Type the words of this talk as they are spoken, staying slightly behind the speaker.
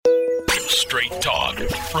Straight talk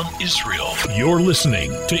from Israel. You're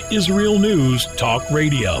listening to Israel News Talk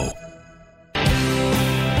Radio.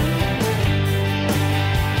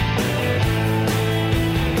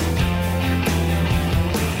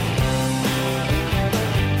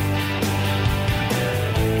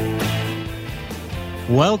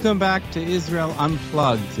 Welcome back to Israel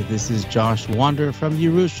Unplugged. This is Josh Wander from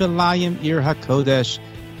Yerushalayim, Ir HaKodesh.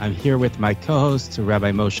 I'm here with my co-host,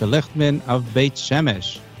 Rabbi Moshe Lichtman of Beit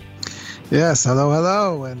Shemesh. Yes,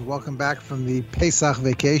 hello, and welcome back from the Pesach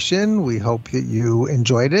vacation. We hope that you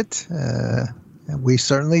enjoyed it. We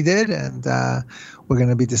certainly did, and we're going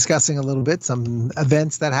to be discussing a little bit some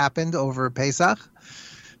events that happened over Pesach.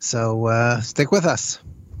 So stick with us.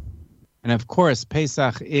 And of course,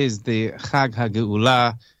 Pesach is the Chag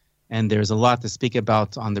HaGeula, and there's a lot to speak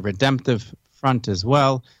about on the redemptive front as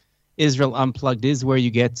well. Israel Unplugged is where you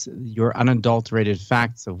get your unadulterated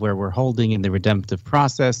facts of where we're holding in the redemptive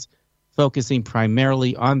process, focusing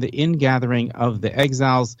primarily on the ingathering of the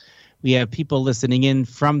exiles. We have people listening in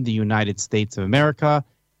from the United States of America,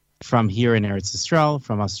 from here in Eretz Yisrael,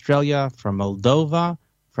 from Australia, from Moldova,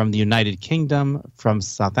 from the United Kingdom, from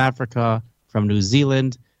South Africa, from New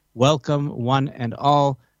Zealand. Welcome, one and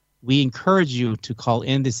all. We encourage you to call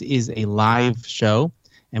in. This is a live show,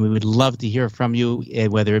 and we would love to hear from you,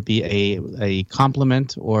 whether it be a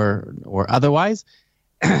compliment or otherwise.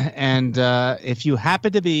 And if you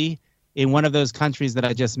happen to be in one of those countries that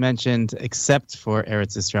I just mentioned, except for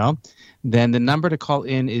Eretz Yisrael, then the number to call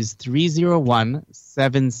in is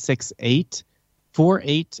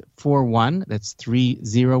 301-768-4841. That's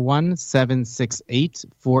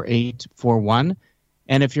 301-768-4841.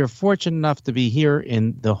 And if you're fortunate enough to be here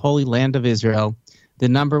in the Holy Land of Israel, the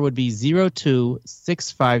number would be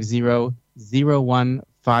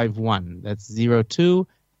 02-650-0151. That's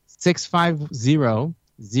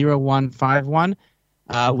 02-650-0151.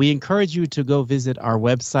 We encourage you to go visit our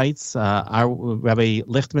websites. Our Rabbi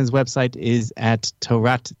Lichtman's website is at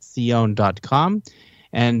toratzion.com.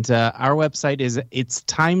 And our website is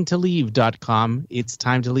itstimetolive.com.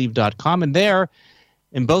 Itstimetolive.com. And there,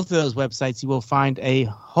 in both of those websites, you will find a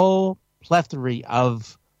whole plethora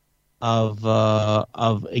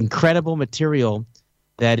of incredible material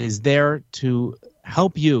that is there to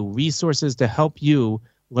help you, resources to help you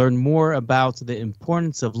learn more about the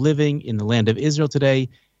importance of living in the land of Israel today,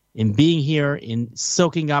 in being here, in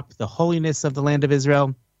soaking up the holiness of the land of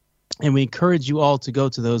Israel. And we encourage you all to go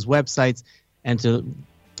to those websites and to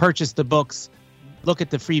purchase the books, look at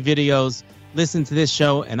the free videos, listen to this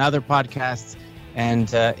show and other podcasts,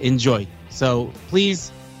 and enjoy. So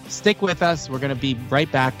please stick with us. We're going to be right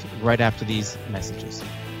back right after these messages.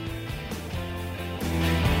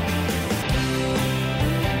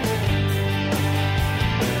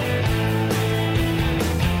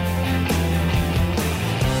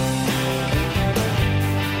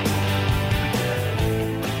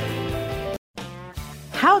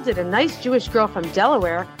 How did a nice Jewish girl from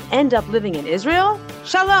Delaware end up living in Israel?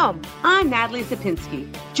 Shalom, I'm Natalie Sapinski.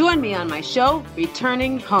 Join me on my show,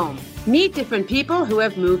 Returning Home. Meet different people who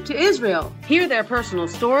have moved to Israel. Hear their personal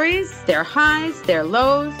stories, their highs, their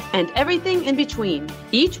lows, and everything in between.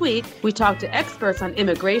 Each week, we talk to experts on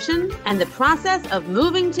immigration and the process of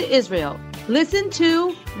moving to Israel. Listen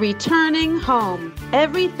to Returning Home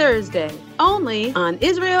every Thursday, only on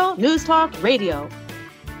Israel News Talk Radio.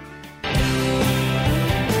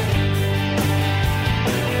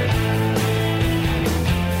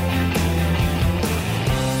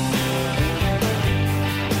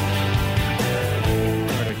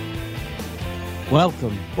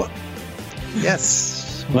 Welcome.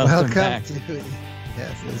 Yes. Welcome back. To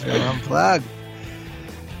Israel Unplugged.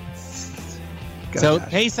 So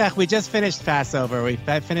Pesach, we just finished Passover. We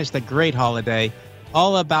finished a great holiday,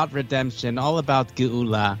 all about redemption, all about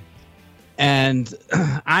Geula. And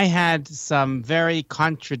I had some very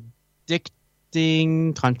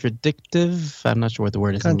contradictive, I'm not sure what the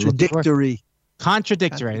word is. Contradictory.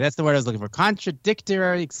 That's the word I was looking for.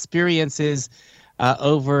 Contradictory experiences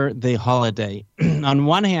over the holiday. On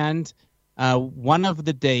one hand, one of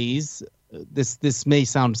the days, this may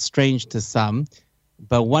sound strange to some,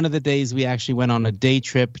 but one of the days we actually went on a day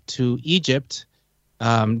trip to Egypt,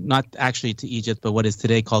 not actually to Egypt, but what is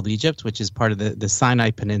today called Egypt, which is part of the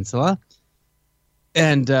Sinai Peninsula.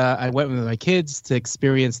 And I went with my kids to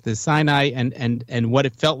experience the Sinai and what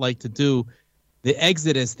it felt like to do the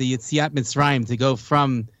Exodus, the Yetziat Mitzrayim, to go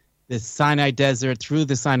from the Sinai Desert, through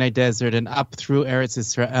the Sinai Desert, and up through Eretz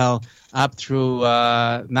Yisrael, up through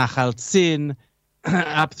Nachal Tzin,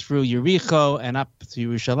 up through Yericho, and up to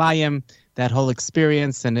Yerushalayim. That whole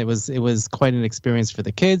experience, and it was quite an experience for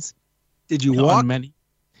the kids. Did you walk?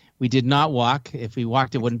 We did not walk. If we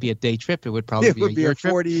walked, it wouldn't be a day trip. It would probably be a year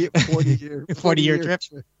trip. 40-year trip.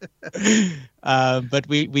 But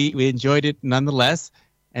we enjoyed it nonetheless.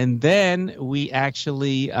 And then we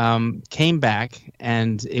actually came back,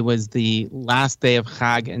 and it was the last day of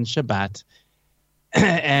Chag and Shabbat.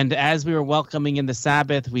 And as we were welcoming in the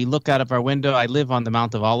Sabbath, we look out of our window. I live on the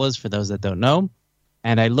Mount of Olives, for those that don't know.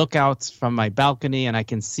 And I look out from my balcony, and I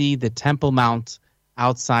can see the Temple Mount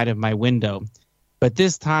outside of my window. But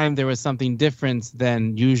this time there was something different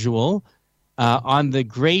than usual. On the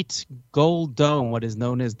great gold dome, what is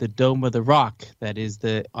known as the Dome of the Rock, that is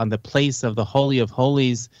on the place of the Holy of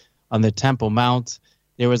Holies on the Temple Mount,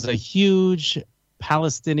 there was a huge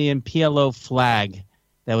Palestinian PLO flag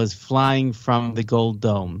that was flying from the gold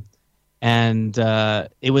dome. And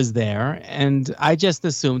it was there. And I just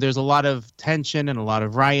assumed there's a lot of tension and a lot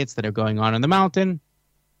of riots that are going on the mountain.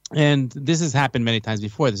 And this has happened many times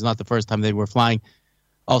before. This is not the first time they were flying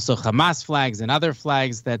also Hamas flags and other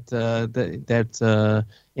flags that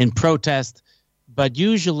in protest. But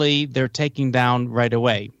usually they're taken down right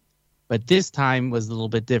away. But this time was a little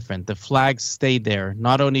bit different. The flags stayed there,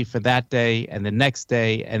 not only for that day and the next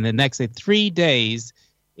day and the next day. 3 days,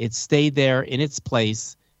 it stayed there in its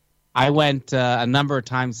place. I went a number of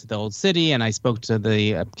times to the Old City, and I spoke to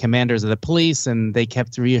the commanders of the police, and they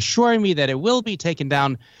kept reassuring me that it will be taken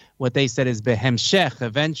down. What they said is behemshech,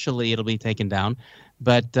 eventually it'll be taken down.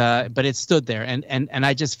 But it stood there, and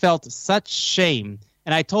I just felt such shame.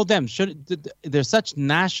 And I told them, there's such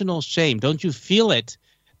national shame. Don't you feel it,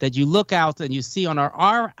 that you look out and you see on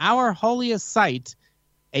our holiest site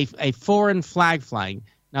a foreign flag flying?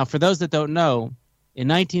 Now, for those that don't know, in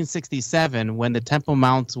 1967, when the Temple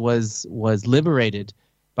Mount was liberated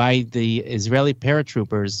by the Israeli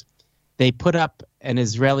paratroopers, they put up an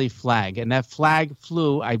Israeli flag, and that flag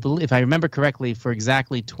flew, I believe, if I remember correctly, for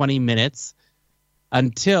exactly 20 minutes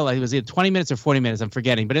until it was either 20 minutes or 40 minutes, I'm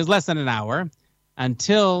forgetting, but it was less than an hour,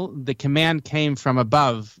 until the command came from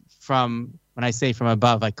above. When I say from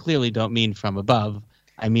above, I clearly don't mean from above.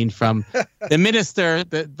 I mean from the minister,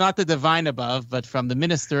 not the divine above, but from the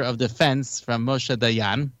minister of defense, from Moshe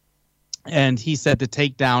Dayan. And he said to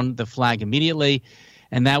take down the flag immediately.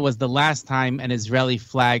 And that was the last time an Israeli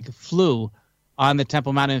flag flew on the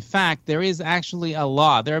Temple Mount. In fact, there is actually a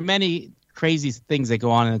law. There are many crazy things that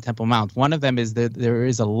go on in the Temple Mount. One of them is that there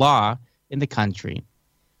is a law in the country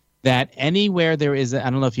that anywhere there is, I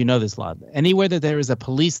don't know if you know this law, anywhere that there is a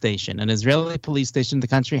police station, an Israeli police station in the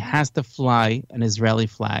country has to fly an Israeli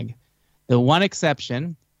flag. The one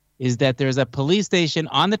exception is that there's a police station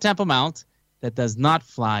on the Temple Mount that does not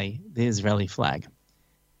fly the Israeli flag.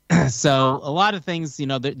 So a lot of things,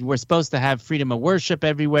 that we're supposed to have freedom of worship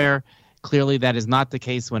everywhere. Clearly that is not the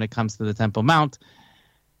case when it comes to the Temple Mount.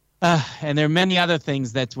 And there are many other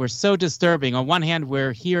things that were so disturbing. On one hand,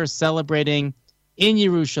 we're here celebrating in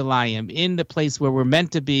Yerushalayim, in the place where we're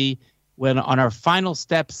meant to be, when on our final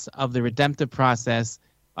steps of the redemptive process.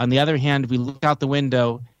 On the other hand, we look out the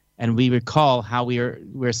window and we recall how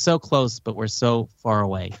we're so close, but we're so far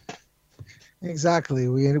away. Exactly.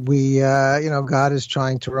 We God is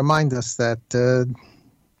trying to remind us that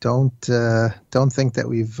don't think that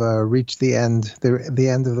we've reached the end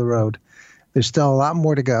of the road. There's still a lot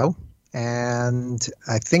more to go, and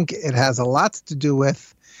I think it has a lot to do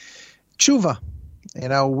with tshuva.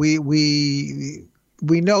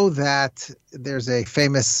 We know that there's a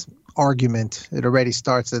famous argument. It already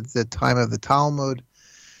starts at the time of the Talmud,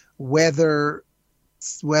 whether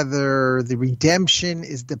the redemption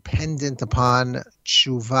is dependent upon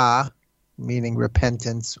tshuva, meaning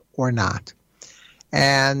repentance, or not.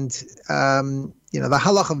 And the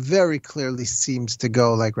halacha very clearly seems to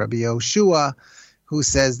go like Rabbi Yoshua, who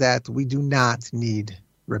says that we do not need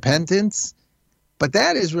repentance. But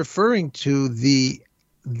that is referring to the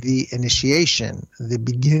initiation, the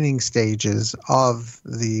beginning stages of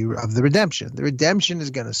the redemption. The redemption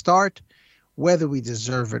is going to start whether we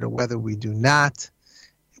deserve it or whether we do not,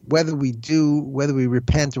 whether we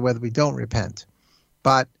repent or whether we don't repent.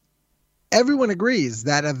 But everyone agrees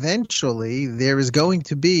that eventually there is going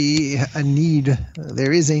to be a need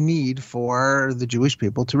for the Jewish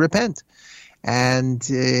people to repent. And,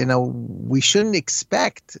 we shouldn't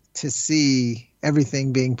expect to see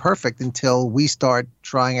everything being perfect until we start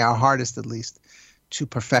trying our hardest, at least, to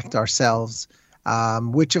perfect ourselves,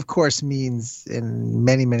 which, of course, means in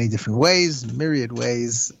many, many different ways, myriad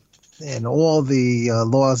ways, in all the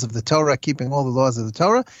laws of the Torah, keeping all the laws of the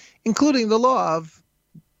Torah, including the law of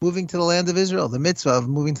moving to the land of Israel, the mitzvah of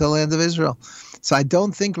moving to the land of Israel. So I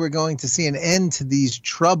don't think we're going to see an end to these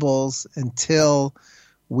troubles until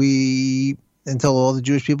all the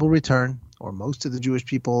Jewish people return, or most of the Jewish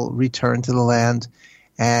people return to the land,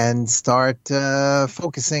 and start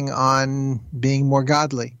focusing on being more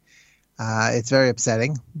godly. It's very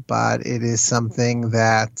upsetting, but it is something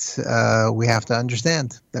that we have to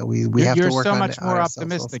understand, that we have to work on. You're so much more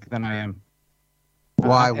optimistic than I am.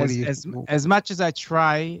 Why? As much as I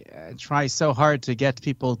try so hard to get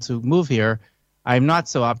people to move here, I'm not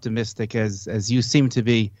so optimistic as you seem to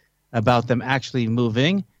be about them actually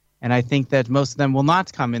moving. And I think that most of them will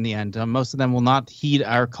not come in the end. Most of them will not heed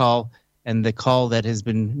our call and the call that has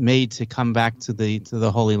been made to come back to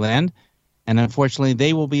the Holy Land. And unfortunately,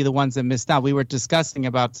 they will be the ones that missed out. We were discussing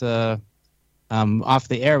about off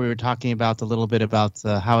the air. We were talking about a little bit about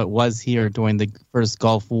how it was here during the first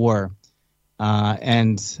Gulf War.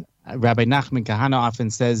 And Rabbi Nachman Kahana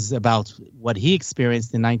often says about what he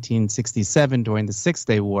experienced in 1967 during the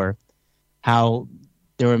Six-Day War, how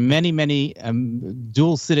there were many, many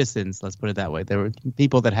dual citizens, let's put it that way. There were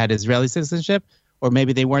people that had Israeli citizenship, or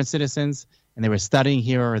maybe they weren't citizens, and they were studying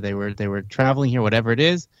here, or they were traveling here, whatever it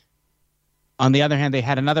is. On the other hand, they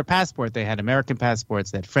had another passport. They had American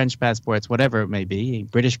passports, they had French passports, whatever it may be,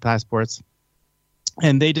 British passports.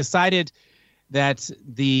 And they decided that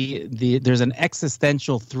there's an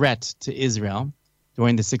existential threat to Israel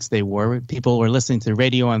during the Six-Day War. People were listening to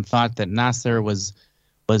radio and thought that Nasser was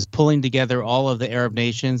pulling together all of the Arab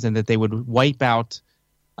nations and that they would wipe out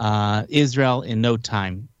Israel in no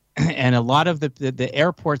time. And a lot of the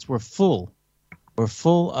airports were full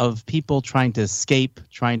of people trying to escape,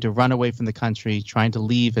 trying to run away from the country, trying to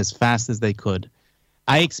leave as fast as they could.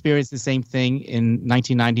 I experienced the same thing in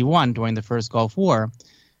 1991 during the first Gulf War,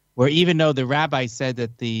 where even though the rabbi said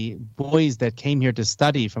that the boys that came here to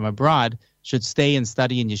study from abroad should stay and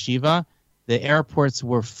study in yeshiva, the airports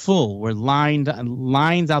were full, were lines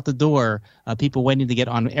out the door, people waiting to get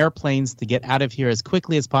on airplanes to get out of here as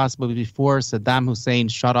quickly as possible before Saddam Hussein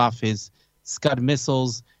shot off his Scud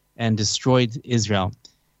missiles and destroyed Israel.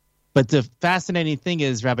 But the fascinating thing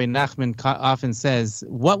is, Rabbi Nachman often says,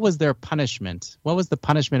 what was their punishment? What was the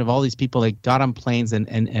punishment of all these people that got on planes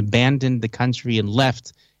and abandoned the country and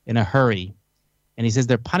left in a hurry? And he says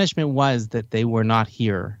their punishment was that they were not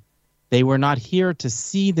here. They were not here to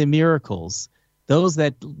see the miracles. Those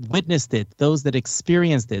that witnessed it, those that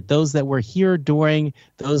experienced it, those that were here during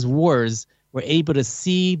those wars were able to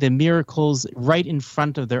see the miracles right in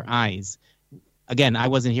front of their eyes. Again, I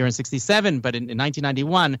wasn't here in 1967, but in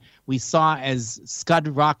 1991, we saw as Scud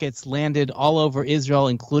rockets landed all over Israel,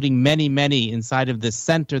 including many, many inside of the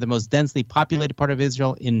center, the most densely populated part of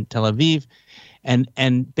Israel in Tel Aviv.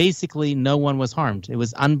 And basically no one was harmed. It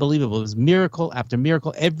was unbelievable. It was miracle after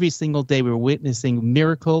miracle. Every single day we were witnessing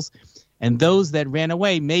miracles. And those that ran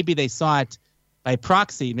away, maybe they saw it by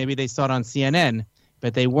proxy, maybe they saw it on CNN,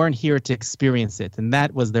 but they weren't here to experience it. And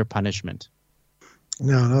that was their punishment.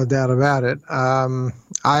 No doubt about it. I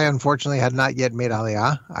unfortunately had not yet made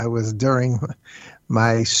Aliyah. I was during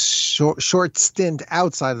my short stint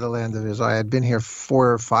outside of the land of Israel. I had been here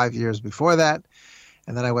 4 or 5 years before that.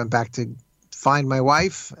 And then I went back to find my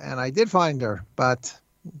wife, and I did find her, but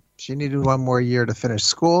she needed 1 more year to finish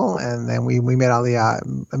school, and then we made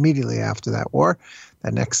Aliyah immediately after that war.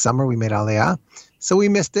 That next summer we made Aliyah. So we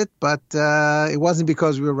missed it, but it wasn't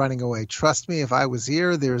because we were running away. Trust me, if I was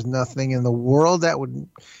here, there's nothing in the world that would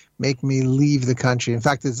make me leave the country. In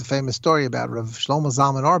fact, there's a famous story about Rav Shlomo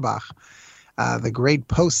Zalman Auerbach, the great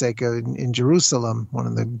posek in Jerusalem, one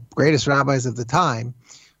of the greatest rabbis of the time,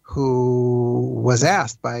 who was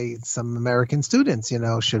asked by some American students,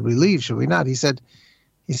 should we leave? Should we not? He said,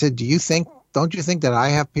 don't you think that I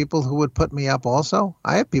have people who would put me up also?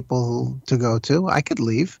 I have people to go to. I could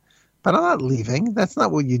leave, but I'm not leaving. That's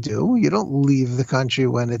not what you do. You don't leave the country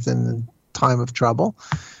when it's in time of trouble.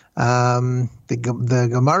 The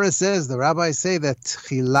Gemara says, the rabbis say that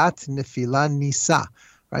Tchilat Nefilah Nisa,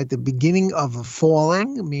 right? The beginning of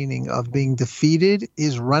falling, meaning of being defeated,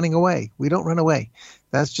 is running away. We don't run away.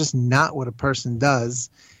 That's just not what a person does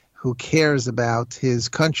who cares about his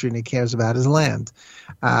country and he cares about his land.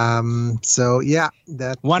 So, yeah.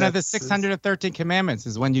 One of the 613 commandments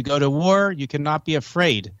is when you go to war, you cannot be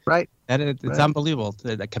afraid. Right. It's unbelievable.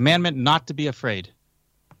 The commandment not to be afraid.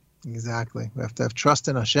 Exactly. We have to have trust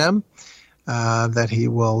in Hashem that He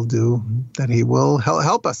will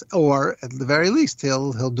help us, or at the very least,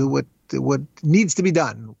 He'll do what needs to be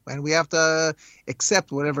done, and we have to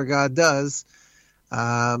accept whatever God does,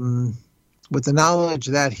 with the knowledge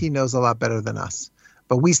that He knows a lot better than us.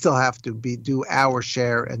 But we still have to do our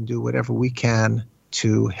share and do whatever we can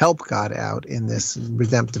to help God out in this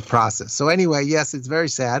redemptive process. So anyway, yes, it's very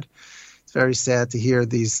sad. It's very sad to hear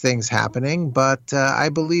these things happening, but I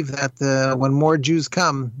believe that when more Jews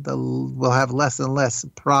come, we'll have less and less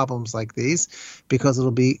problems like these, because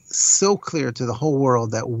it'll be so clear to the whole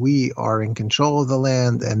world that we are in control of the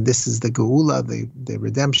land, and this is the Geula, the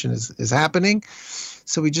redemption is happening.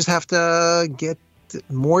 So we just have to get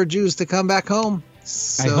more Jews to come back home.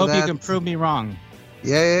 So I hope you can prove me wrong.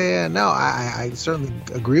 Yeah. No, I certainly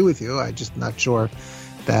agree with you. I'm just not sure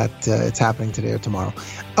that it's happening today or tomorrow.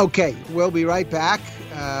 Okay, we'll be right back.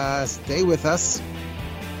 Stay with us.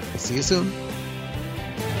 We'll see you soon.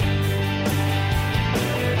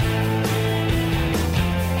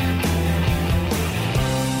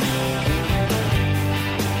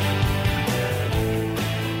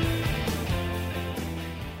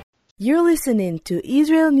 You're listening to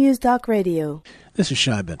Israel News Talk Radio. This is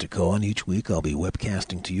Shai Ben-Tekoa. Each week I'll be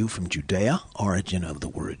webcasting to you from Judea, origin of the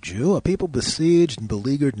word Jew, a people besieged and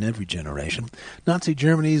beleaguered in every generation. Nazi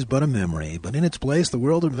Germany's but a memory, but in its place the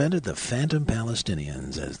world invented the phantom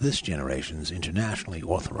Palestinians as this generation's internationally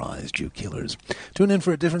authorized Jew killers. Tune in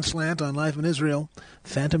for a different slant on life in Israel,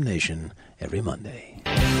 Phantom Nation, every Monday.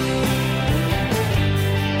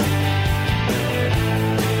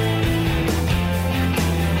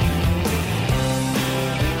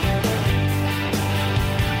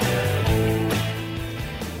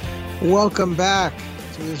 Welcome back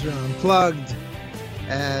to Israel Unplugged,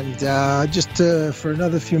 and for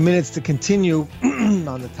another few minutes to continue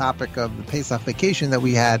on the topic of the Pesach vacation that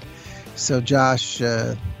we had. So Josh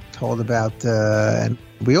told about, and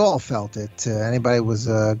we all felt it. Anybody who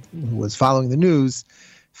was following the news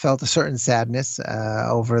felt a certain sadness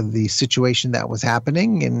over the situation that was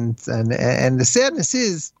happening, and the sadness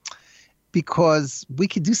is because we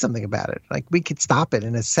could do something about it. Like, we could stop it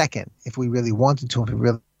in a second if we really wanted to, if we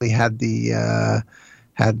really had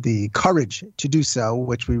the courage to do so,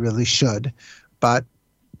 which we really should. But,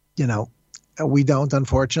 we don't,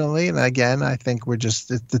 unfortunately. And again, I think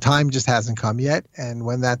the time just hasn't come yet. And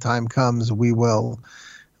when that time comes, we will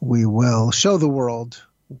show the world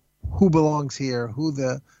who belongs here, who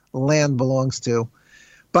the land belongs to.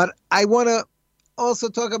 But I want to also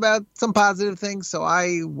talk about some positive things. So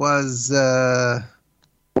I was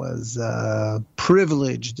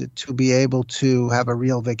privileged to be able to have a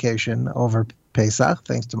real vacation over Pesach,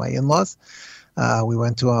 thanks to my in-laws. We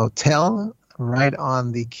went to a hotel right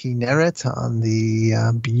on the Kinneret, on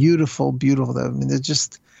the beautiful. I mean,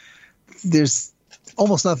 there's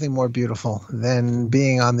almost nothing more beautiful than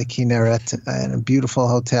being on the Kinneret in a beautiful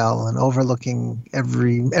hotel and overlooking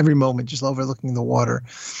every moment, just overlooking the water.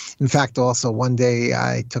 In fact, also one day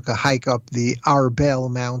I took a hike up the Arbel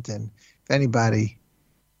mountain. If anybody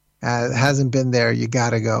hasn't been there, you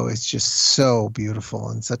got to go. It's just so beautiful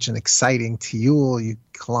and such an exciting tiyul. You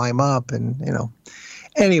climb up and,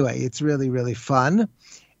 anyway, it's really, really fun.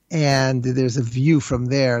 And there's a view from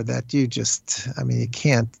there that you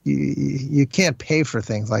can't pay for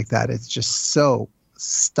things like that. It's just so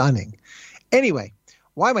stunning. Anyway,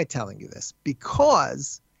 why am I telling you this?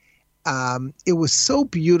 Because it was so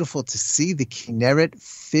beautiful to see the Kinneret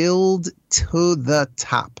filled to the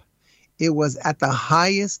top. It was at the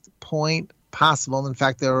highest point possible. In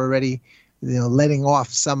fact, they're already letting off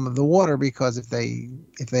some of the water, because if they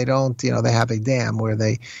don't, they have a dam where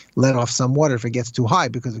they let off some water if it gets too high,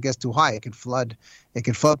 because if it gets too high, it could flood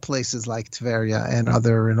places like Tveria and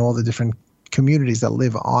all the different communities that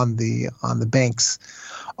live on the banks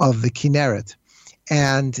of the Kinneret.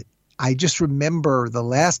 And I just remember the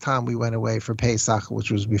last time we went away for Pesach, which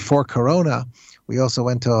was before Corona, we also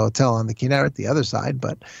went to a hotel on the Kinneret, the other side,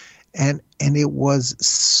 and it was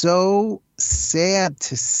so sad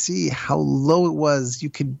to see how low it was. You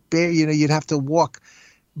could you'd have to walk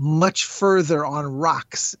much further on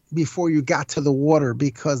rocks before you got to the water,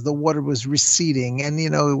 because the water was receding. And,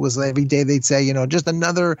 it was every day they'd say, just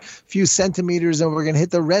another few centimeters and we're going to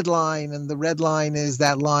hit the red line. And the red line is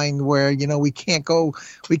that line where, we can't go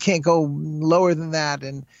lower than that.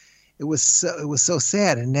 And it was so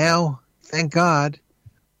sad. And now, thank God,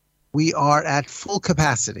 we are at full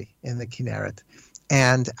capacity in the Kinneret.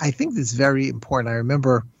 And I think this is very important. I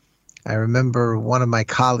remember one of my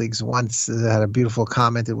colleagues once had a beautiful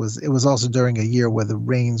comment. It was also during a year where the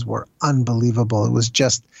rains were unbelievable. It was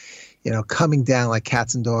just, coming down like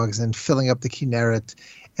cats and dogs and filling up the Kinneret.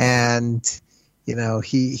 And,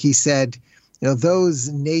 he said, those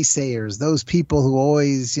naysayers, those people who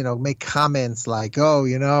always, make comments like,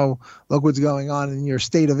 oh, look what's going on in your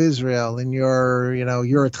state of Israel, and you're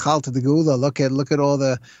at Chalta the Geula. Look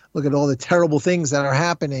at all the terrible things that are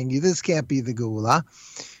happening. This can't be the Geula.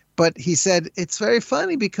 But he said it's very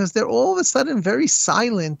funny because they're all of a sudden very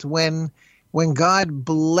silent when when God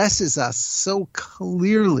blesses us so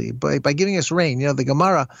clearly by giving us rain. The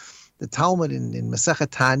Gemara, the Talmud in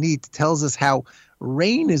Masechet Ta'anit tells us how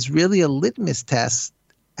rain is really a litmus test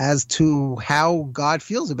as to how God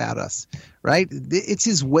feels about us, right? It's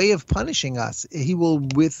his way of punishing us. He will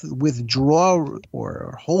withdraw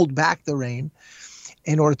or hold back the rain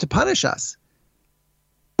in order to punish us.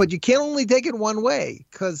 But you can't only take it one way,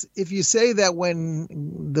 because if you say that when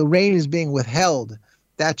the rain is being withheld,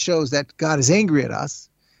 that shows that God is angry at us,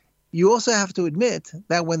 you also have to admit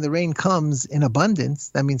that when the rain comes in abundance,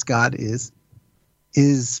 that means God is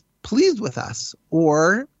pleased with us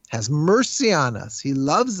or has mercy on us. He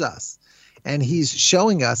loves us, and he's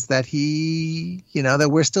showing us that that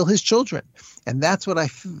we're still his children. And that's what I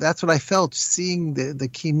felt seeing the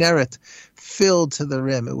Kinneret filled to the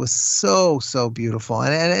rim. It was so, so beautiful.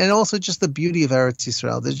 And also just the beauty of Eretz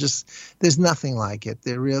Yisrael. There's nothing like it.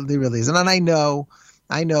 There really isn't. And I know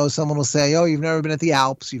someone will say, oh, you've never been at the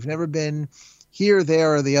Alps. You've never been here,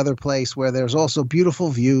 there, or the other place where there's also beautiful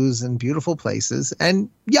views and beautiful places. And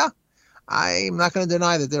yeah, I'm not going to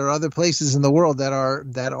deny that there are other places in the world that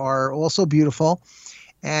are also beautiful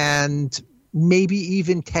and maybe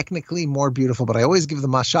even technically more beautiful. But I always give the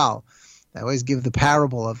mashal. I always give the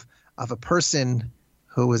parable of a person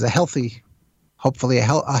who is a healthy, hopefully a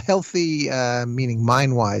healthy, meaning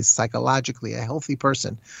mind-wise, psychologically, a healthy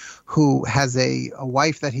person who has a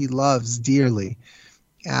wife that he loves dearly.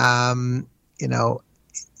 You're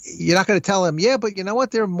not going to tell him, yeah, but you know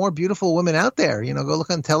what? There are more beautiful women out there. Go look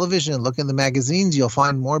on television, look in the magazines. You'll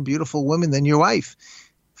find more beautiful women than your wife.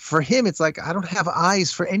 For him, it's like, I don't have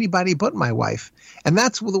eyes for anybody but my wife. And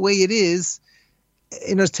that's the way it is.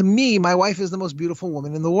 To me, my wife is the most beautiful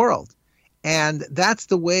woman in the world. And that's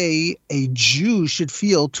the way a Jew should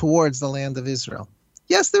feel towards the land of Israel.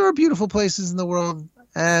 Yes, there are beautiful places in the world,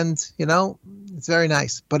 and, it's very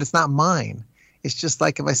nice, but it's not mine. It's just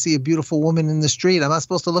like if I see a beautiful woman in the street, I'm not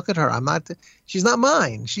supposed to look at her. She's not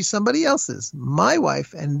mine. She's somebody else's. My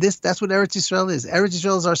wife, and that's what Eretz Yisrael is. Eretz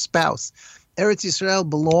Yisrael is our spouse. Eretz Yisrael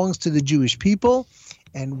belongs to the Jewish people,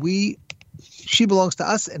 and she belongs to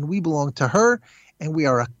us, and we belong to her, and we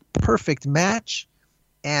are a perfect match.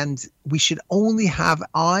 And we should only have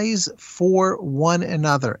eyes for one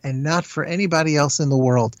another and not for anybody else in the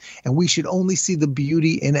world. And we should only see the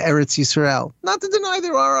beauty in Eretz Yisrael. Not to deny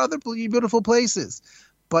there are other beautiful places,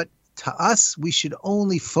 but to us, we should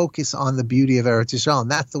only focus on the beauty of Eretz Yisrael.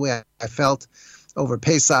 And that's the way I felt over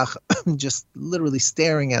Pesach, just literally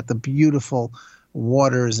staring at the beautiful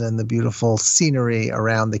waters and the beautiful scenery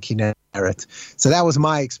around the Kinneret. So that was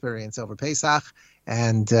my experience over Pesach.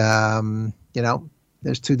 And,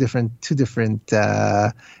 there's two different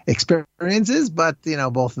experiences, but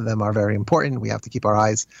both of them are very important. We have to keep our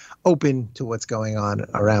eyes open to what's going on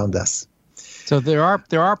around us. So there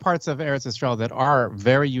are parts of Eretz Yisrael that are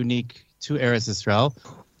very unique to Eretz Yisrael,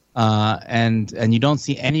 and you don't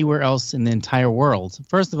see anywhere else in the entire world.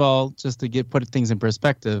 First of all, just to put things in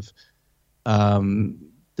perspective, the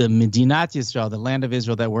Medinat Yisrael, the land of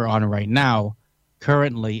Israel that we're on right now,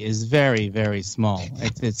 currently is very, very small.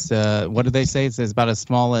 It's what do they say? It's about as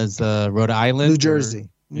small as Rhode Island, New Jersey.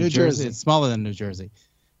 It's smaller than New Jersey,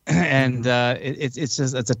 and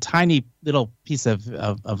it's a tiny little piece of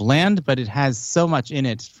land, but it has so much in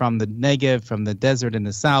it, from the Negev, from the desert in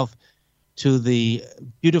the south, to the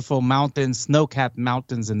beautiful mountains, snow-capped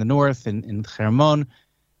mountains in the north, in Hermon,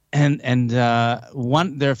 and there are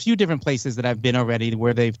a few different places that I've been already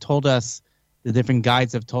where they've told us. The different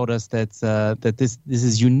guides have told us that this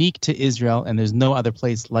is unique to Israel, and there's no other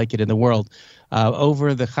place like it in the world.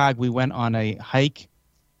 Over the Chag, we went on a hike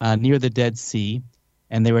near the Dead Sea,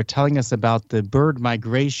 and they were telling us about the bird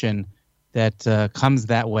migration that comes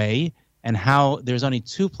that way, and how there's only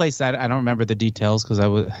two places. I don't remember the details because I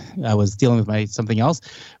was dealing with something else,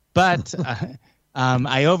 but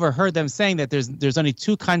I overheard them saying that there's only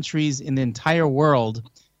two countries in the entire world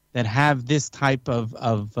that have this type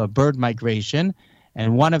of bird migration,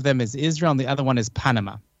 and one of them is Israel, and the other one is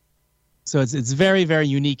Panama. So it's very, very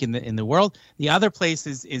unique in the world. The other place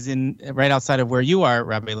is in right outside of where you are,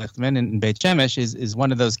 Rabbi Lichtman, in Beit Shemesh, is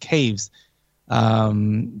one of those caves.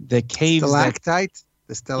 The caves, stalactite.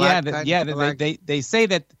 The stalactite. Yeah. They say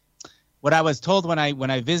that. What I was told when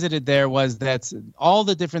I visited there was that all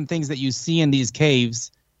the different things that you see in these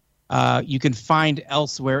caves, you can find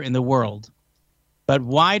elsewhere in the world. But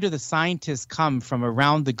why do the scientists come from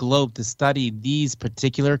around the globe to study these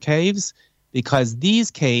particular caves? Because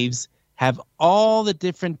these caves have all the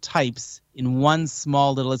different types in one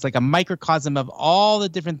small little, it's like a microcosm of all the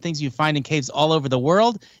different things you find in caves all over the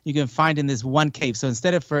world, you can find in this one cave. So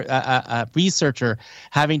instead of for a researcher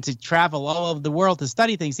having to travel all over the world to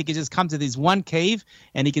study things, he can just come to this one cave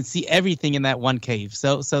and he can see everything in that one cave.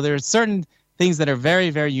 So there are certain things that are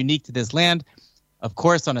very, very unique to this land. Of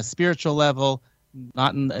course, on a spiritual level,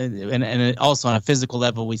 not and also on a physical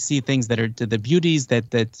level, we see things that are to the beauties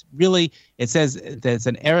that really, it says that it's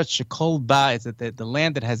an Eretz Shekol Ba, it's the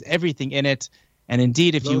land that has everything in it, and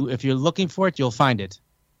indeed, if you're looking for it, you'll find it.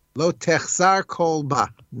 Lo techsar kol ba,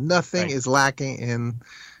 nothing is lacking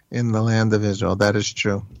in the land of Israel. That is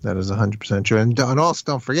true. That is 100% true. And also,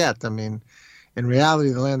 don't forget, I mean, in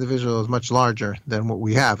reality, the land of Israel is much larger than what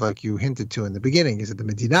we have, like you hinted to in the beginning. Is it the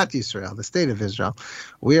Medinat Yisrael, the state of Israel?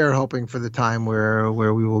 We are hoping for the time where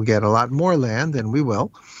we will get a lot more land, and we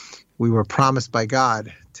will. We were promised by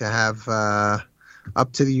God to have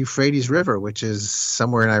up to the Euphrates River, which is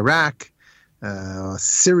somewhere in Iraq.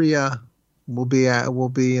 Syria will be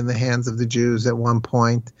in the hands of the Jews at one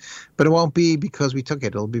point, but it won't be because we took it.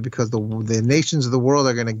 It'll be because the nations of the world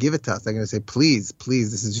are going to give it to us. They're going to say, please,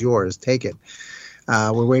 this is yours, take it.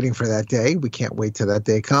 We're waiting for that day. We can't wait till that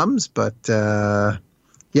day comes, but yeah.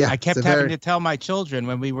 I kept having to tell my children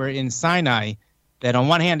when we were in Sinai that on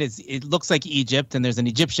one hand it looks like Egypt and there's an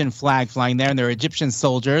Egyptian flag flying there and there are Egyptian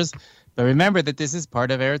soldiers, but remember that this is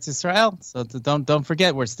part of Eretz Israel. So don't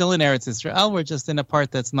forget, we're still in Eretz Israel. We're just in a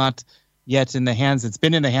part that's not yet in the hands. It's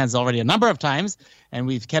been in the hands already a number of times, and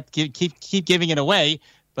we've keep giving it away.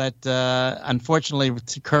 But unfortunately,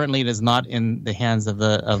 currently, it is not in the hands of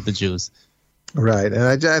the Jews. Right, and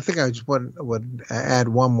I think I just would add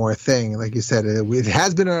one more thing. Like you said, it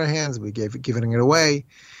has been in our hands. We giving it away.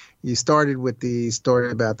 You started with the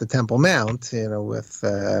story about the Temple Mount, with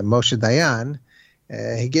Moshe Dayan.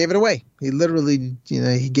 He gave it away. He literally,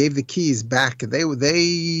 he gave the keys back.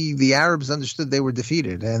 The Arabs understood they were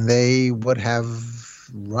defeated and they would have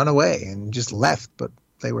run away and just left, but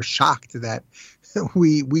they were shocked that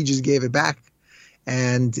we just gave it back,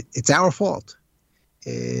 and it's our fault.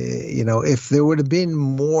 If there would have been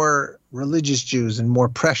more religious Jews and more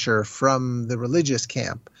pressure from the religious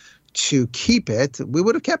camp to keep it, we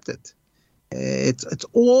would have kept it. It's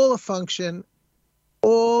all a function.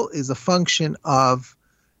 All is a function of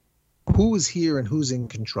who's here and who's in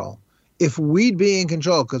control. If we'd be in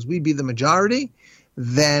control because we'd be the majority,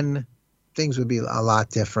 then things would be a lot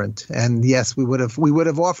different. And yes, we would have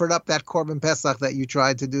offered up that Korban Pesach that you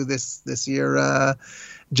tried to do this year,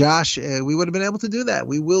 Josh. We would have been able to do that.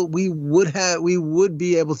 We would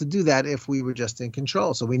be able to do that if we were just in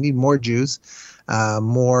control. So we need more Jews,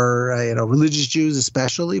 more religious Jews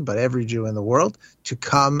especially, but every Jew in the world to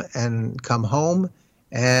come home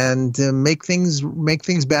and make things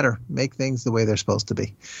better, make things the way they're supposed to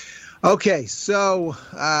be. Okay, so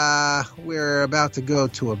we're about to go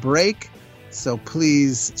to a break, so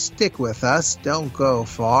please stick with us. Don't go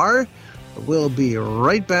far. We'll be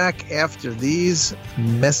right back after these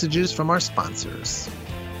messages from our sponsors.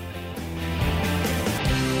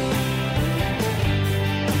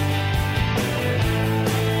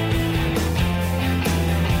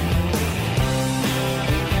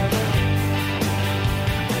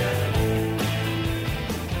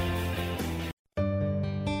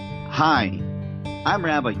 Hi, I'm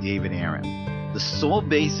Rabbi David Aaron. The soul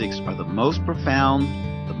basics are the most profound,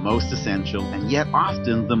 the most essential, and yet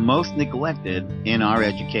often the most neglected in our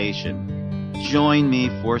education. Join me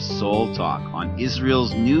for Soul Talk on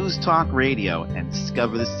Israel's News Talk Radio and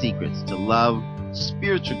discover the secrets to love,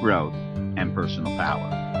 spiritual growth, and personal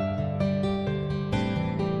power.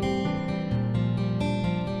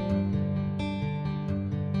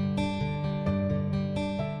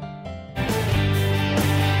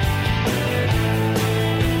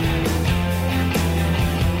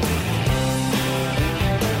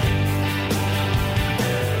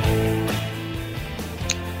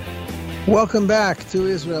 Welcome back to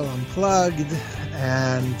Israel Unplugged,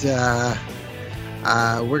 and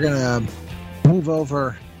we're going to move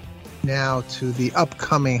over now to the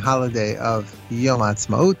upcoming holiday of Yom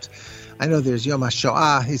Ha'atzmaut. I know there's Yom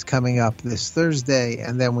HaShoah, he's coming up this Thursday,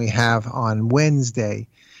 and then we have on Wednesday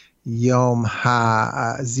Yom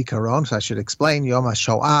HaZikaron. So I should explain, Yom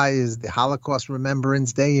HaShoah is the Holocaust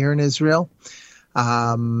Remembrance Day here in Israel.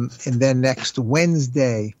 And then next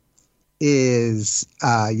Wednesday is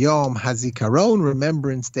Yom HaZikaron,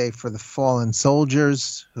 Remembrance Day for the fallen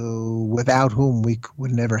soldiers, without whom we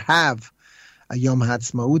would never have a Yom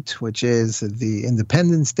Ha'atzmaut, which is the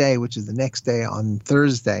Independence Day, which is the next day on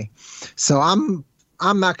Thursday. So I'm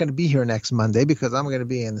not going to be here next Monday because I'm going to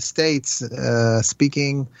be in the States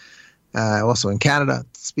speaking also in Canada,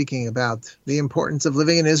 speaking about the importance of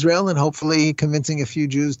living in Israel and hopefully convincing a few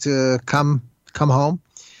Jews to come home.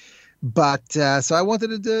 But so I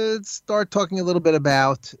wanted to start talking a little bit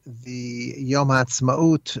about the Yom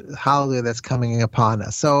HaAtzmaut holiday that's coming upon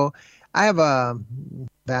us. So I have a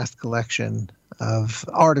vast collection of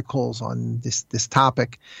articles on this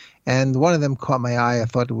topic, and one of them caught my eye. I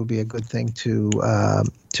thought it would be a good thing to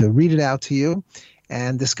read it out to you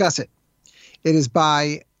and discuss it. It is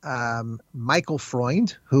by Michael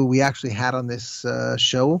Freund, who we actually had on this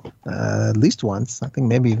show at least once, I think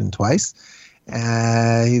maybe even twice.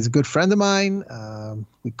 He's a good friend of mine.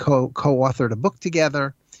 We co-authored a book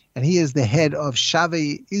together, and he is the head of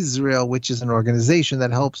Shavei Israel, which is an organization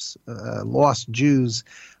that helps lost Jews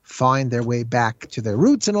find their way back to their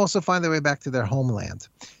roots and also find their way back to their homeland.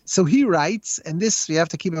 So he writes, and this, you have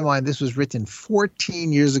to keep in mind, this was written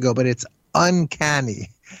 14 years ago, but it's uncanny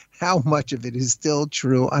how much of it is still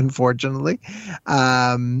true, unfortunately,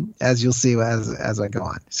 as you'll see as I go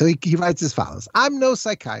on. So he writes as follows. I'm no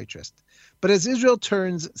psychiatrist, but as Israel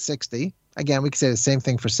turns 60, again, we could say the same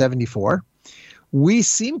thing for 74, we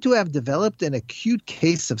seem to have developed an acute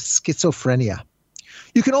case of schizophrenia.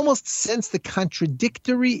 You can almost sense the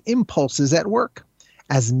contradictory impulses at work,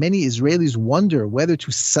 as many Israelis wonder whether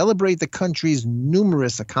to celebrate the country's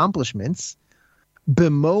numerous accomplishments,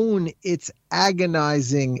 bemoan its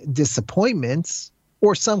agonizing disappointments,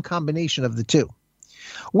 or some combination of the two.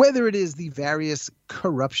 Whether it is the various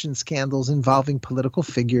corruption scandals involving political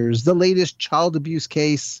figures, the latest child abuse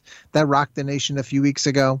case that rocked the nation a few weeks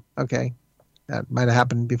ago, okay, that might have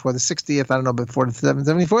happened before the 60th, I don't know, before the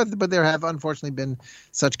 74th, but there have unfortunately been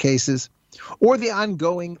such cases, or the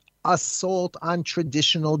ongoing assault on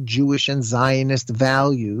traditional Jewish and Zionist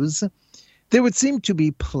values, there would seem to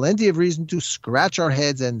be plenty of reason to scratch our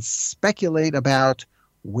heads and speculate about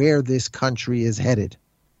where this country is headed.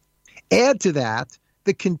 Add to that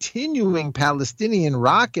the continuing Palestinian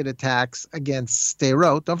rocket attacks against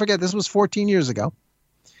Sderot. Don't forget, this was 14 years ago.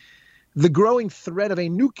 The growing threat of a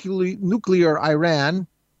nuclear Iran.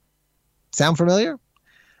 Sound familiar?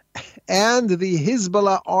 And the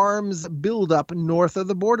Hezbollah arms buildup north of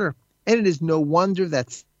the border. And it is no wonder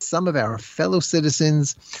that some of our fellow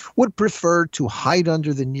citizens would prefer to hide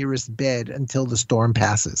under the nearest bed until the storm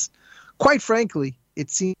passes. Quite frankly, it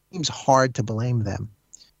seems hard to blame them.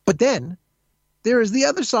 But then, there is the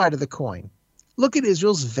other side of the coin. Look at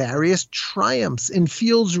Israel's various triumphs in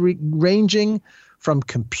fields ranging from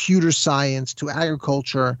computer science to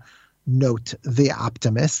agriculture. Note the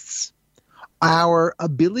optimists. Our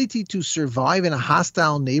ability to survive in a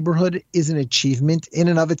hostile neighborhood is an achievement in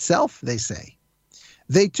and of itself, they say.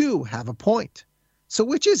 They too have a point. So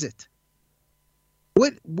which is it?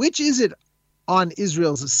 Which is it on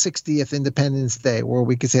Israel's 60th Independence Day, or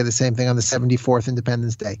we could say the same thing on the 74th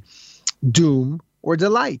Independence Day? Doom or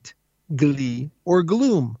delight, glee or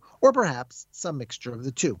gloom, or perhaps some mixture of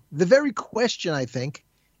the two. The very question, I think,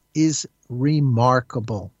 is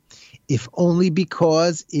remarkable, if only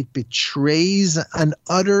because it betrays an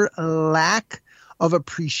utter lack of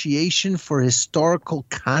appreciation for historical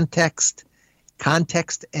context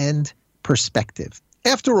and perspective.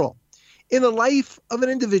 After all, in the life of an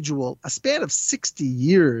individual, a span of 60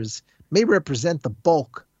 years may represent the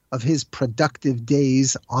bulk of his productive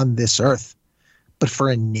days on this earth. But for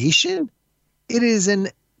a nation, it is an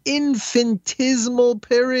infinitesimal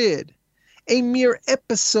period, a mere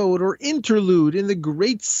episode or interlude in the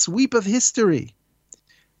great sweep of history.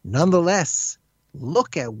 Nonetheless,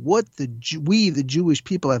 look at what we, the Jewish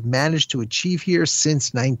people, have managed to achieve here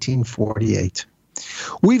since 1948.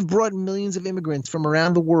 We've brought millions of immigrants from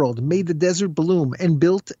around the world, made the desert bloom, and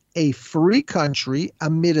built a free country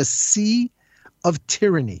amid a sea of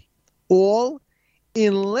tyranny, all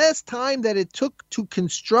in less time than it took to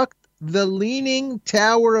construct the Leaning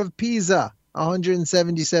Tower of Pisa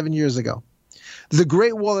 177 years ago. The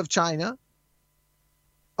Great Wall of China.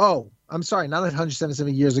 Oh, I'm sorry, not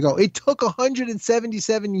 177 years ago. It took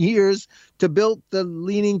 177 years to build the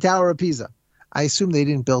Leaning Tower of Pisa. I assume they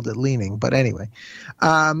didn't build it leaning, but anyway.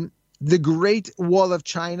 The Great Wall of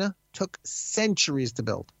China took centuries to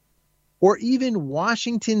build. Or even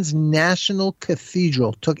Washington's National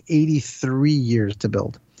Cathedral took 83 years to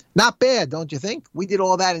build. Not bad, don't you think? We did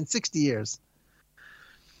all that in 60 years.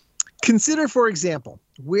 Consider, for example,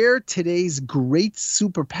 where today's great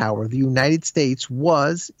superpower, the United States,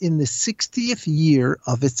 was in the 60th year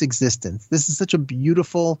of its existence. This is such a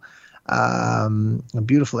beautiful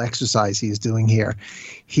exercise he's doing here.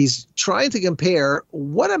 He's trying to compare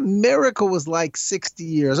what America was like 60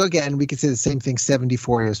 years. Again, we could say the same thing,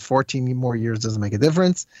 74 years, 14 more years doesn't make a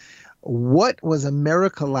difference. What was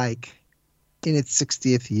America like in its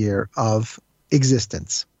 60th year of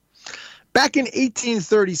existence. Back in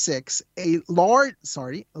 1836,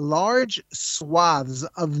 large swaths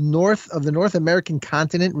of the North American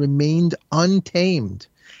continent remained untamed,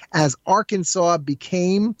 as Arkansas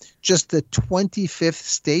became just the 25th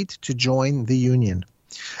state to join the Union.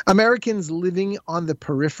 Americans living on the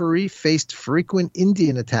periphery faced frequent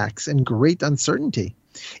Indian attacks and great uncertainty.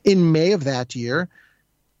 In May of that year,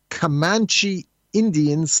 Comanche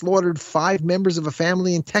Indians slaughtered 5 members of a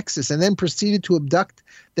family in Texas and then proceeded to abduct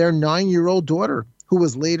their 9-year-old daughter, who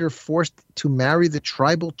was later forced to marry the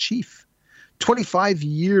tribal chief. 25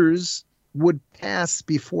 years would pass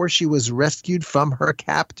before she was rescued from her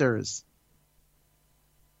captors.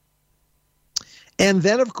 And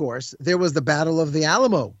then, of course, there was the Battle of the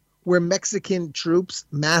Alamo, where Mexican troops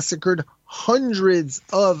massacred hundreds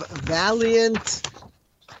of valiant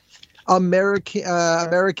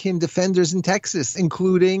American defenders in Texas,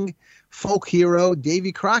 including folk hero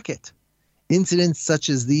Davy Crockett. Incidents such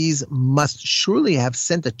as these must surely have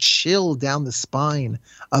sent a chill down the spine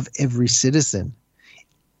of every citizen.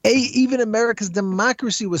 Even America's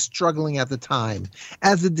democracy was struggling at the time,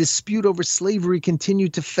 as the dispute over slavery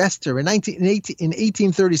continued to fester. In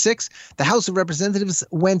 1836, the House of Representatives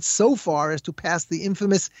went so far as to pass the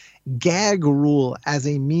infamous gag rule as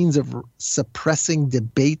a means of suppressing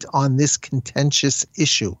debate on this contentious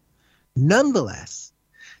issue. Nonetheless,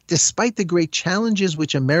 despite the great challenges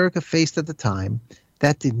which America faced at the time,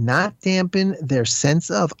 that did not dampen their sense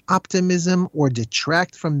of optimism or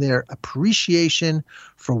detract from their appreciation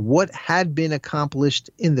for what had been accomplished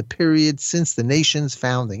in the period since the nation's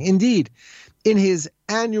founding. Indeed, in his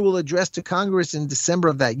annual address to Congress in December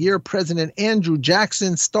of that year, President Andrew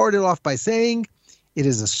Jackson started off by saying, "It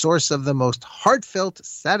is a source of the most heartfelt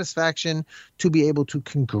satisfaction to be able to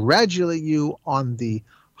congratulate you on the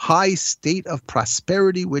high state of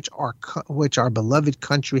prosperity which our beloved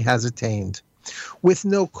country has attained. With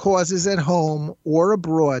no causes at home or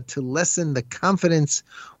abroad to lessen the confidence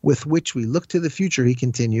with which we look to the future," he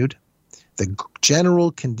continued, "the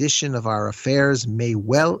general condition of our affairs may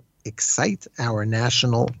well excite our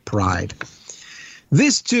national pride."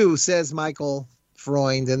 This too, says Michael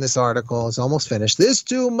Freund in this article, is almost finished. This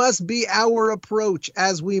too must be our approach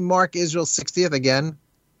as we mark Israel's 60th, again,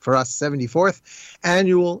 for us 74th,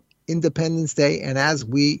 annual Independence Day, and as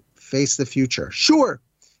we face the future. Sure,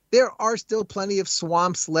 there are still plenty of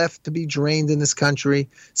swamps left to be drained in this country,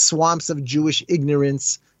 swamps of Jewish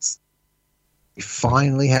ignorance. We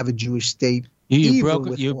finally have a Jewish state. You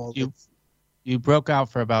broke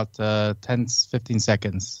out for about 10, 15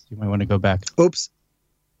 seconds. You might want to go back. Oops.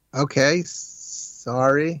 Okay.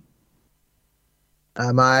 Sorry.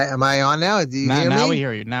 Am I on now? Do you hear me? Now we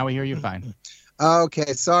hear you. Now we hear you fine.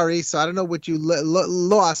 Okay. Sorry. So I don't know what you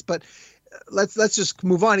lost, but let's just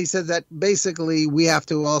move on. He said that basically we have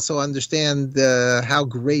to also understand how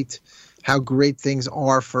great things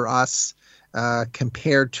are for us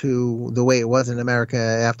compared to the way it was in America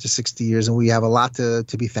after 60 years, and we have a lot to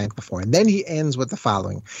be thankful for. And then he ends with the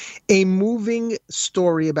following: a moving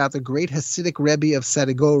story about the great Hasidic Rebbe of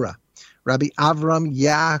Sadegora, Rabbi Avram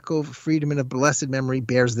Yaakov Friedman of blessed memory,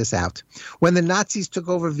 bears this out. When the Nazis took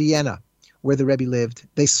over Vienna, where the Rebbe lived,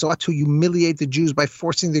 they sought to humiliate the Jews by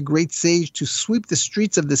forcing the great sage to sweep the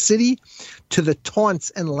streets of the city to the taunts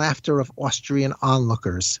and laughter of Austrian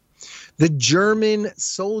onlookers. The German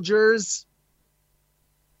soldiers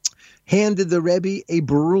handed the Rebbe a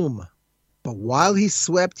broom, but while he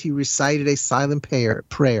swept, he recited a silent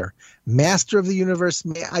prayer. "Master of the universe,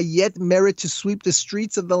 may I yet merit to sweep the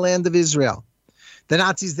streets of the land of Israel." The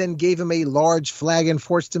Nazis then gave him a large flag and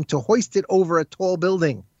forced him to hoist it over a tall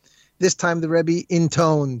building. This time the Rebbe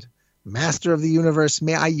intoned, "Master of the universe,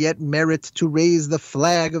 may I yet merit to raise the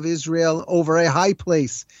flag of Israel over a high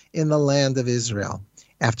place in the land of Israel."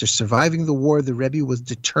 After surviving the war, the Rebbe was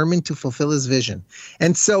determined to fulfill his vision.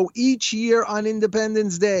 And so each year on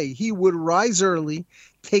Independence Day, he would rise early,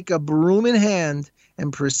 take a broom in hand,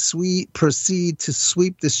 and proceed to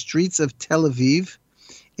sweep the streets of Tel Aviv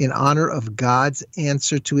in honor of God's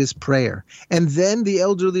answer to his prayer. And then the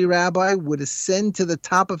elderly rabbi would ascend to the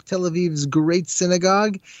top of Tel Aviv's great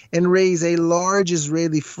synagogue and raise a large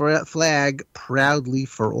Israeli flag proudly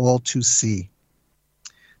for all to see.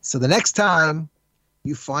 So the next time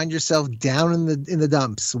you find yourself down in the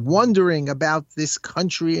dumps, wondering about this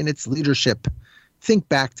country and its leadership, think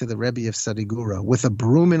back to the Rebbe of Sadegora with a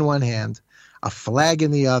broom in one hand, a flag in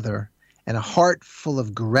the other, and a heart full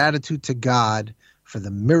of gratitude to God for the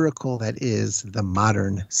miracle that is the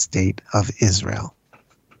modern state of Israel.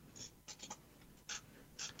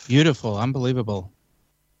 Beautiful, unbelievable.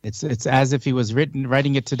 It's as if he was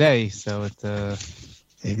writing it today. So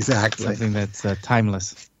Exactly. Something that's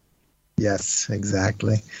timeless. Yes,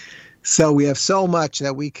 exactly. So we have so much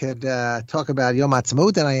that we could talk about Yom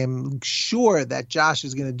Ha'atzmaut, and I am sure that Josh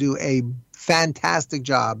is going to do a fantastic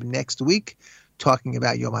job next week talking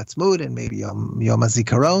about Yom Ha'atzmaut and maybe Yom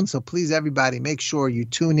HaZikaron. So please, everybody, make sure you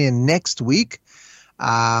tune in next week,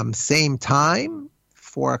 same time,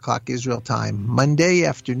 4 o'clock Israel time, Monday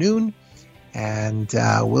afternoon, and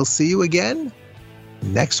we'll see you again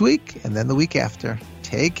next week and then the week after.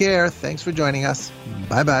 Take care. Thanks for joining us.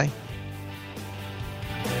 Bye-bye.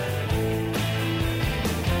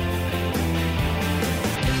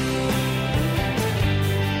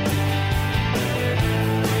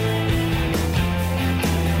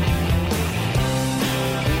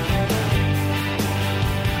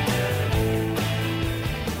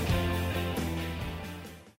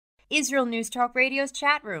 Israel News Talk Radio's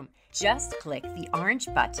chat room. Just click the orange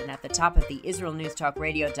button at the top of the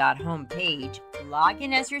IsraelNewsTalkRadio.home page, log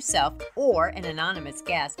in as yourself or an anonymous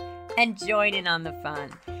guest, and join in on the fun.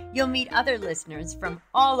 You'll meet other listeners from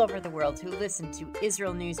all over the world who listen to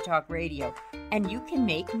Israel News Talk Radio, and you can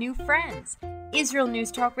make new friends. Israel News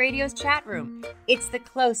Talk Radio's chat room. It's the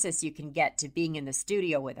closest you can get to being in the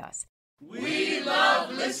studio with us. We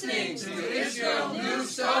love listening to Israel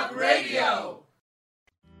News Talk Radio.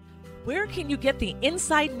 Where can you get the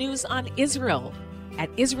inside news on Israel? At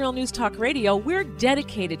Israel News Talk Radio, we're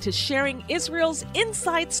dedicated to sharing Israel's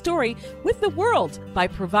inside story with the world by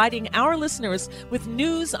providing our listeners with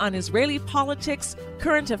news on Israeli politics,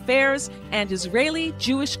 current affairs, and Israeli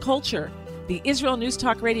Jewish culture. The Israel News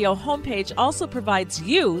Talk Radio homepage also provides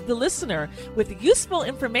you, the listener, with useful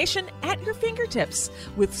information at your fingertips,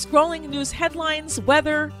 with scrolling news headlines,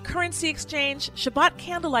 weather, currency exchange, Shabbat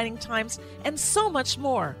candlelighting times, and so much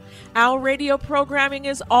more. Our radio programming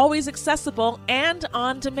is always accessible and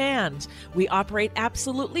on demand. We operate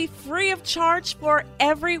absolutely free of charge for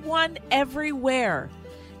everyone, everywhere.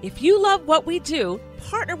 If you love what we do,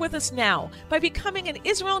 partner with us now by becoming an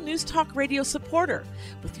Israel News Talk Radio supporter.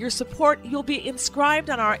 With your support, you'll be inscribed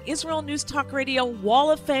on our Israel News Talk Radio Wall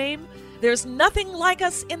of Fame. There's nothing like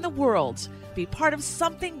us in the world. Be part of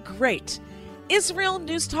something great. Israel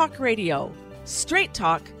News Talk Radio. Straight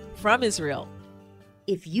talk from Israel.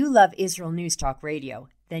 If you love Israel News Talk Radio,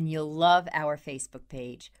 then you'll love our Facebook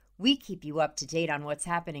page. We keep you up to date on what's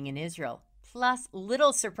happening in Israel, plus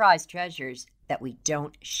little surprise treasures that we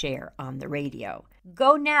don't share on the radio.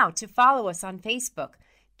 Go now to follow us on Facebook.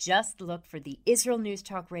 Just look for the Israel News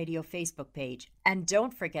Talk Radio Facebook page, and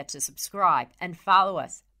don't forget to subscribe and follow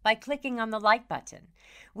us by clicking on the like button.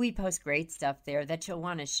 We post great stuff there that you'll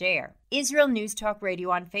want to share. Israel News Talk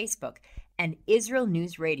Radio on Facebook and Israel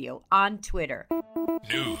News Radio on Twitter.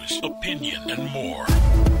 News, opinion, and more.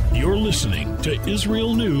 You're listening to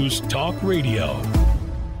Israel News Talk Radio.